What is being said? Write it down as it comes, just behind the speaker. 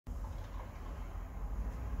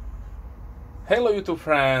Hello YouTube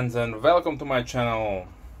friends and welcome to my channel.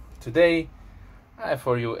 Today I have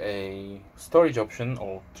for you a storage option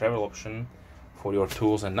or travel option for your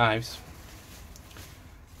tools and knives.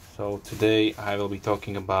 So today I will be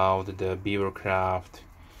talking about the BeaverCraft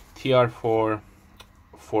TR4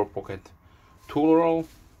 4-pocket tool roll.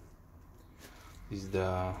 This is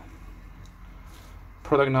the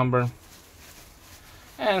product number,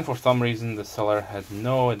 and for some reason the seller had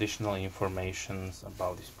no additional information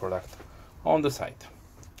about this product on the site,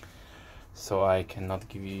 so I cannot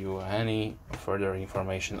give you any further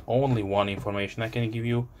information. Only one information I can give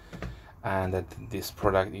you, and that this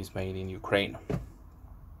product is made in Ukraine,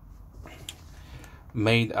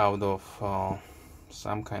 made out of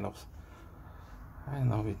some kind of, I don't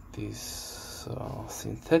know, it is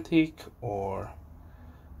synthetic or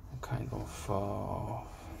kind of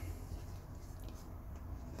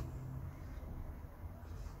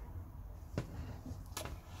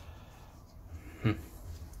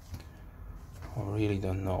I really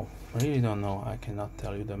don't know. I cannot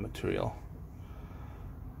tell you the material.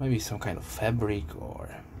 Maybe some kind of fabric or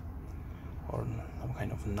some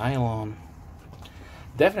kind of nylon.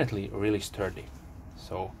 Definitely really sturdy,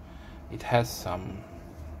 so it has some,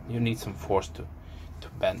 you need some force to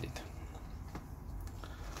bend it.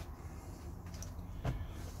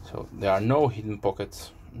 So there are no hidden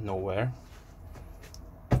pockets nowhere,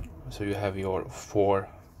 so you have your four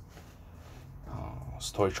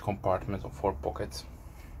storage compartments or 4 pockets.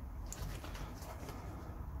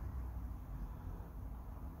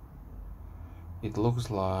 It looks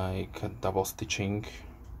like a double stitching,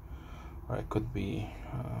 or it could be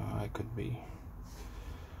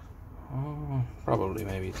probably,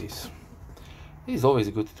 maybe it is. It is always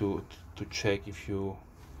good to check if you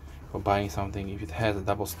are buying something if it has a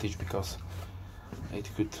double stitch, because it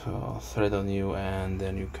could thread on you and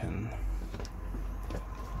then you can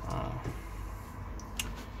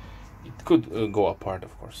it could go apart,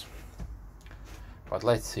 of course. But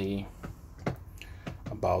let's see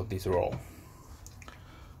about this roll.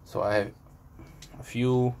 So I have a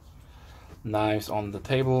few knives on the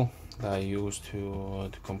table that I use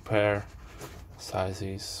to compare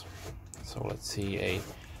sizes. So let's see,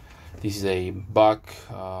 this is a Buck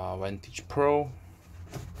Vantage Pro,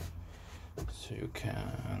 so you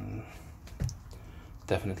can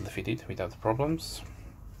definitely fit it without problems.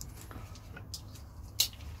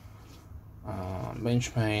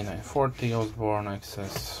 Benchmade 940 Osborne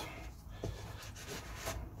access.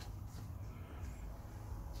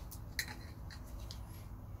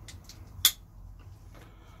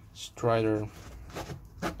 Strider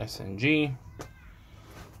SNG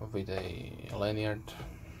with a lanyard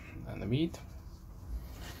and a bead.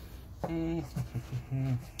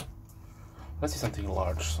 Let's see something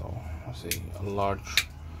large. So let's see a large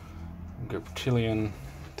Reptilian.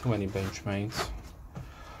 Too many Benchmades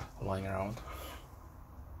lying around.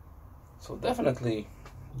 So definitely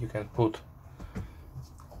you can put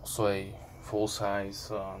also a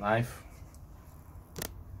full-size knife,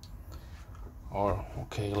 or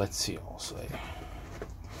okay, let's see, also a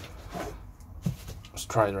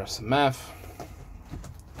Strider SMF,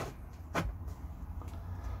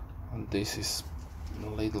 and this is a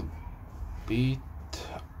little bit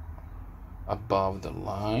above the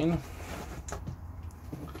line.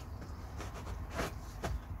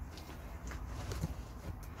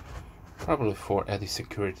 Probably for added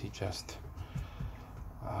security, just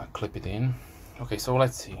clip it in. Okay, so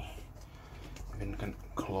let's see if we can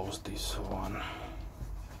close this one.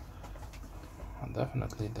 And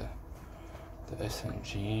definitely the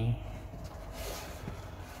SNG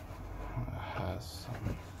has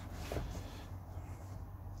some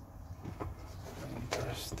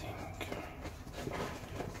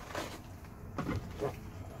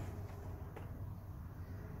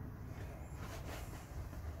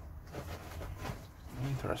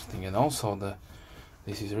interesting, and also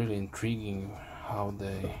this is really intriguing how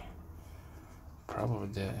they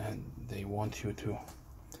probably they want you to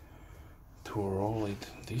roll it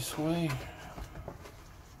this way.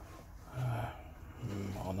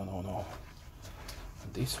 Oh no,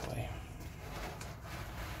 this way.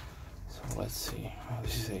 So let's see.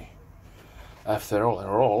 This is after all a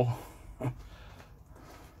roll.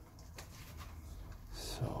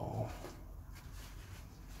 So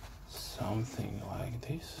something like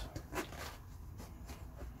this.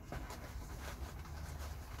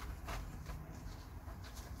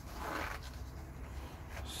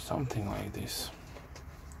 Something like this.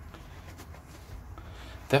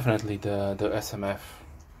 Definitely the SMF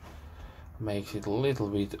makes it a little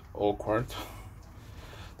bit awkward.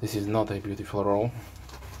 This is not a beautiful roll.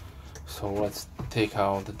 So let's take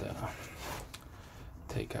out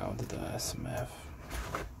take out the SMF,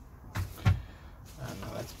 and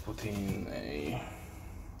let's put in a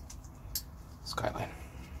Skyline.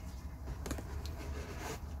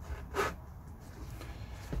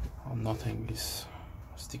 Oh, nothing is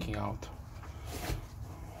sticking out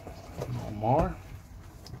no more.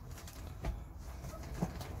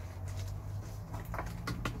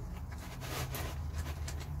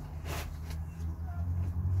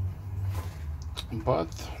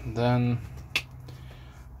 But then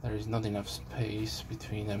there is not enough space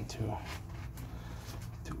between them to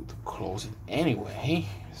close it anyway.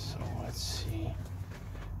 So let's see.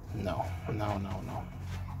 No.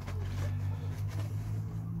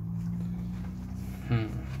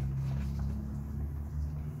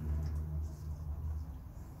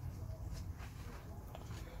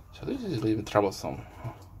 So this is a little bit troublesome.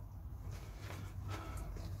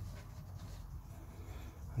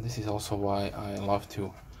 This is also why I love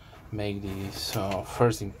to make these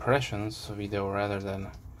first impressions video rather than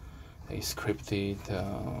a scripted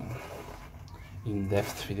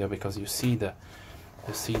in-depth video, because you see the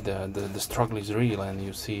struggle is real, and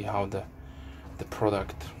you see how the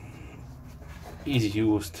product is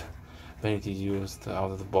used when it is used out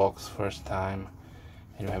of the box first time,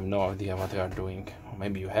 and you have no idea what they are doing. Or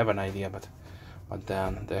maybe you have an idea, but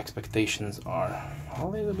then the expectations are a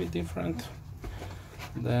little bit different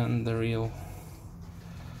than the real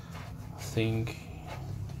thing.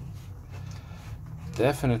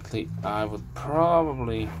 Definitely I would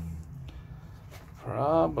probably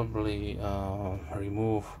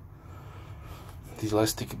remove these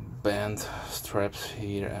elastic band straps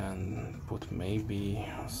here and put maybe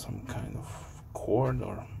some kind of cord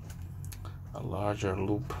or a larger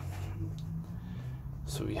loop,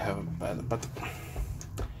 so we have a band. But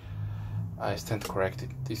I stand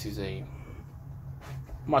corrected. This is a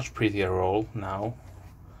much prettier roll now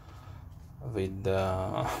with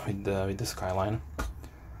the Skyline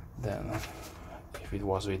than if it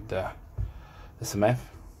was with the SMF.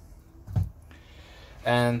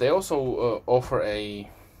 And they also offer a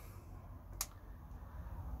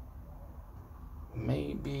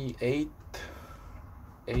maybe 8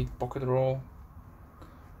 pocket roll,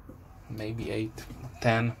 maybe 8,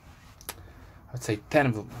 10. I'd say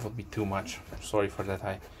 10 will be too much. Sorry for that,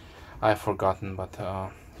 I've forgotten, but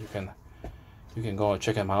you can go and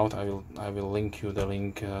check them out. I will link you the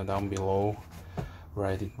link down below where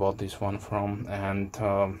I did bought this one from, and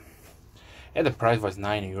yeah, the price was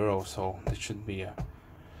 €9, so it should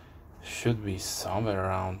be somewhere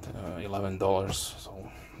around $11. So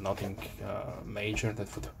nothing major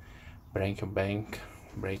that would break your bank.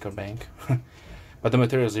 But the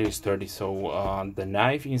material is really sturdy. So the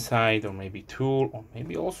knife inside, or maybe tool, or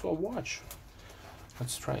maybe also a watch.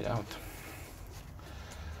 Let's try it out.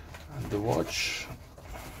 And the watch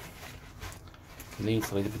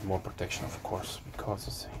needs a little bit more protection, of course, because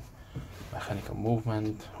it's a mechanical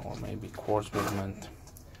movement or maybe quartz movement.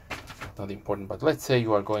 Not important, but let's say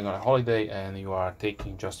you are going on a holiday and you are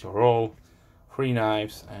taking just your roll, 3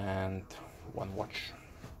 knives and 1 watch.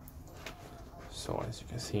 So as you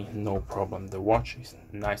can see, no problem. The watch is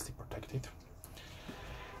nicely protected.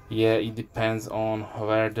 Yeah, it depends on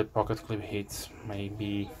where the pocket clip hits.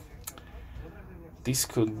 Maybe this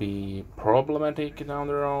could be problematic down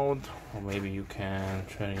the road, or maybe you can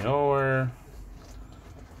turn it over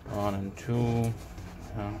 1 and 2.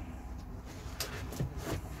 Yeah.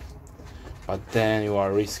 But then you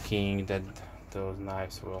are risking that those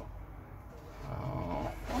knives will,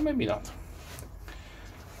 or maybe not.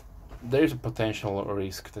 There is a potential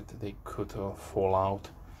risk that they could fall out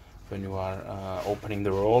when you are opening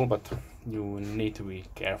the roll, but you need to be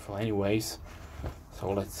careful anyways.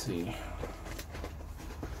 So let's see.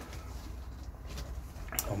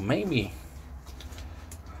 Or maybe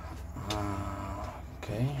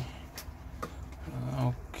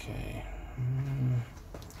okay.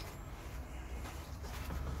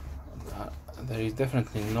 There is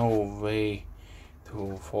definitely no way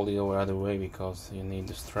to fold it over other way, because you need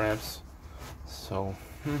the straps. So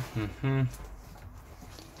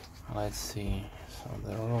let's see. So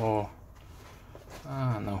they're all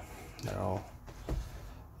no, they're all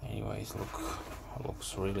anyways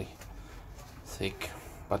looks really thick,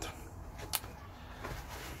 but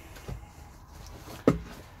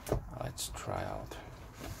let's try out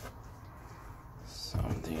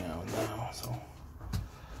something out now. So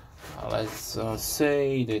let's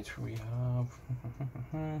say that we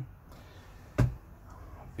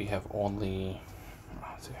have only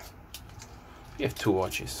we have 2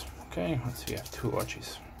 watches. Okay, let's see, we have 2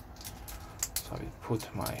 watches. So I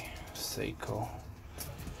put my Seiko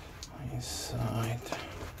inside.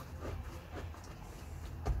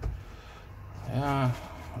 Yeah,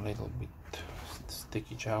 a little bit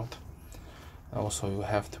sticky out. Also, you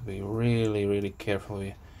have to be really careful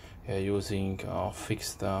using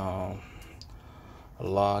fixed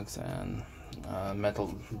lugs and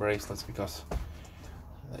metal bracelets, because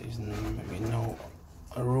there is maybe no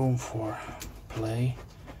room for play,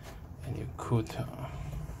 and you could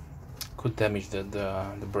damage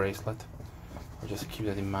the bracelet. So just keep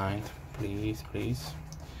that in mind, please.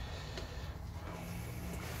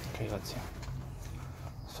 Okay, let's see.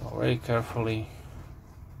 So very carefully.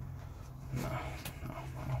 No,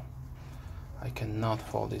 I cannot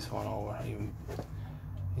fold this one over.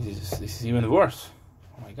 This is even worse.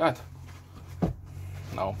 Oh my god.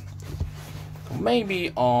 No. So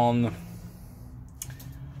maybe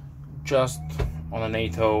just on a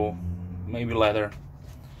NATO, maybe leather.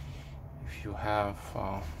 If you have,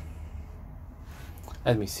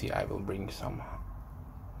 let me see. I will bring some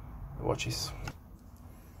watches.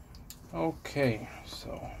 Okay,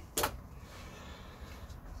 so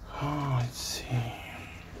let's see.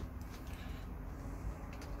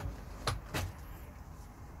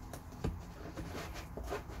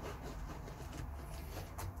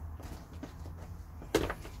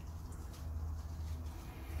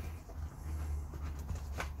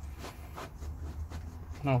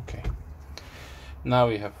 Okay, now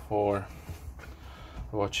we have 4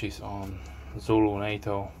 watches on Zulu,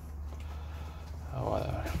 NATO,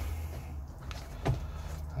 whatever.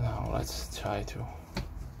 Now let's try to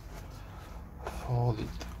fold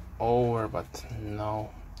it over, but no,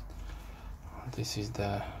 this is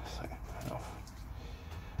the kind of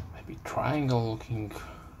maybe triangle looking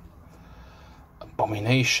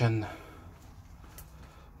abomination.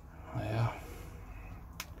 Yeah.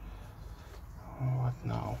 What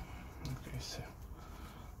now? Okay, so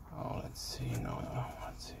let's see. No,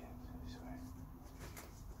 let's see this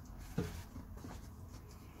way.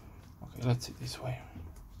 Okay, let's see this way.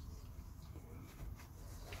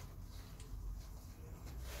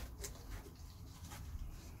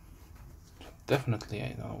 Definitely, I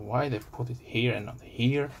don't know why they put it here and not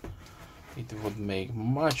here. It would make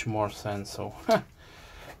much more sense. So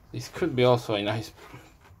this could be also a nice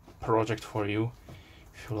project for you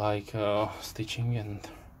if you like stitching and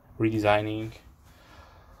redesigning,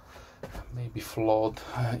 maybe flawed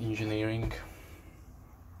engineering.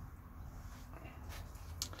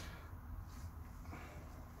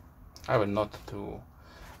 I would not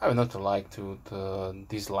like to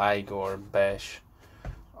dislike or bash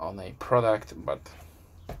on a product, but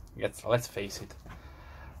let's face it,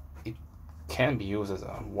 it can be used as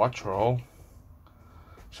a watch roll,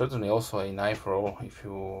 certainly also a knife roll if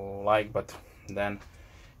you like, but then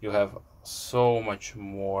you have so much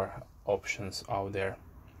more options out there,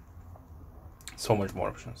 so much more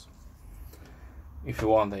options. If you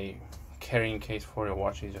want a carrying case for your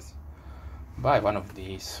watch, you just buy one of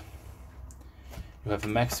these. You have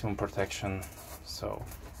maximum protection, so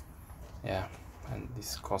yeah. And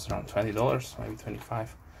this costs around $20, maybe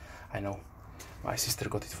 25. I know my sister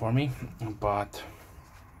got it for me, but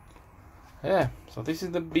yeah. So this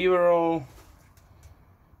is the BeaverCraft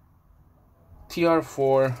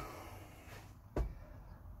TR4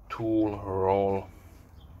 tool roll,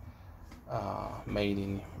 made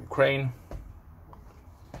in Ukraine.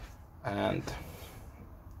 And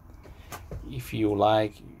if you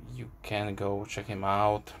like, you can go check him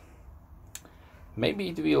out. Maybe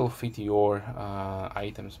it will fit your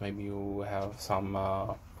items. Maybe you have some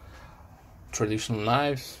traditional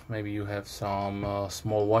knives, maybe you have some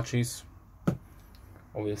small watches.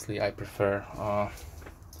 Obviously I prefer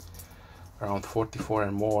around 44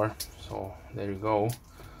 and more, so there you go.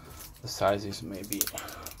 The sizes may be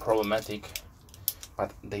problematic,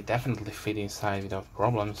 but they definitely fit inside without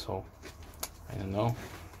problem, so I don't know.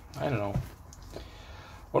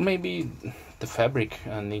 Or maybe the fabric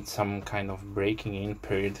needs some kind of breaking in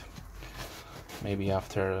period. Maybe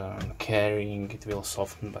after carrying it will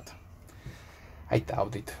soften, but I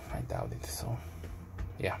doubt it. So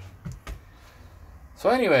yeah. So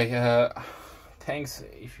anyway, thanks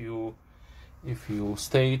if you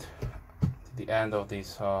stayed to the end of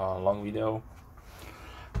this long video.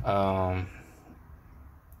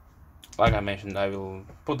 Like I mentioned, I will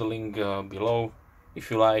put the link below. If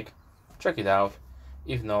you like, check it out.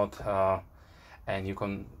 If not, and you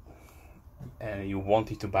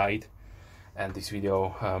wanted to buy it, and this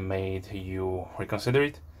video made you reconsider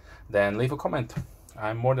it, then leave a comment.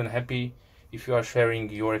 I'm more than happy if you are sharing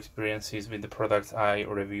your experiences with the products I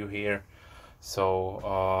review here.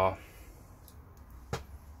 So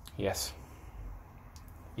yes,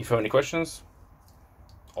 if you have any questions,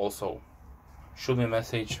 also shoot me a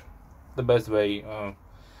message. The best way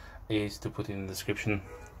is to put it in the description.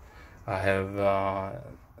 I have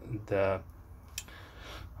the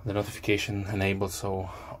notification enabled, so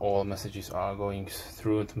all messages are going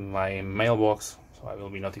through to my mailbox, so I will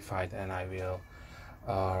be notified and I will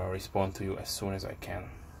respond to you as soon as I can.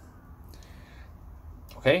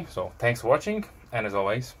 Okay, so thanks for watching, and as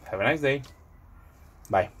always, have a nice day.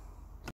 Bye.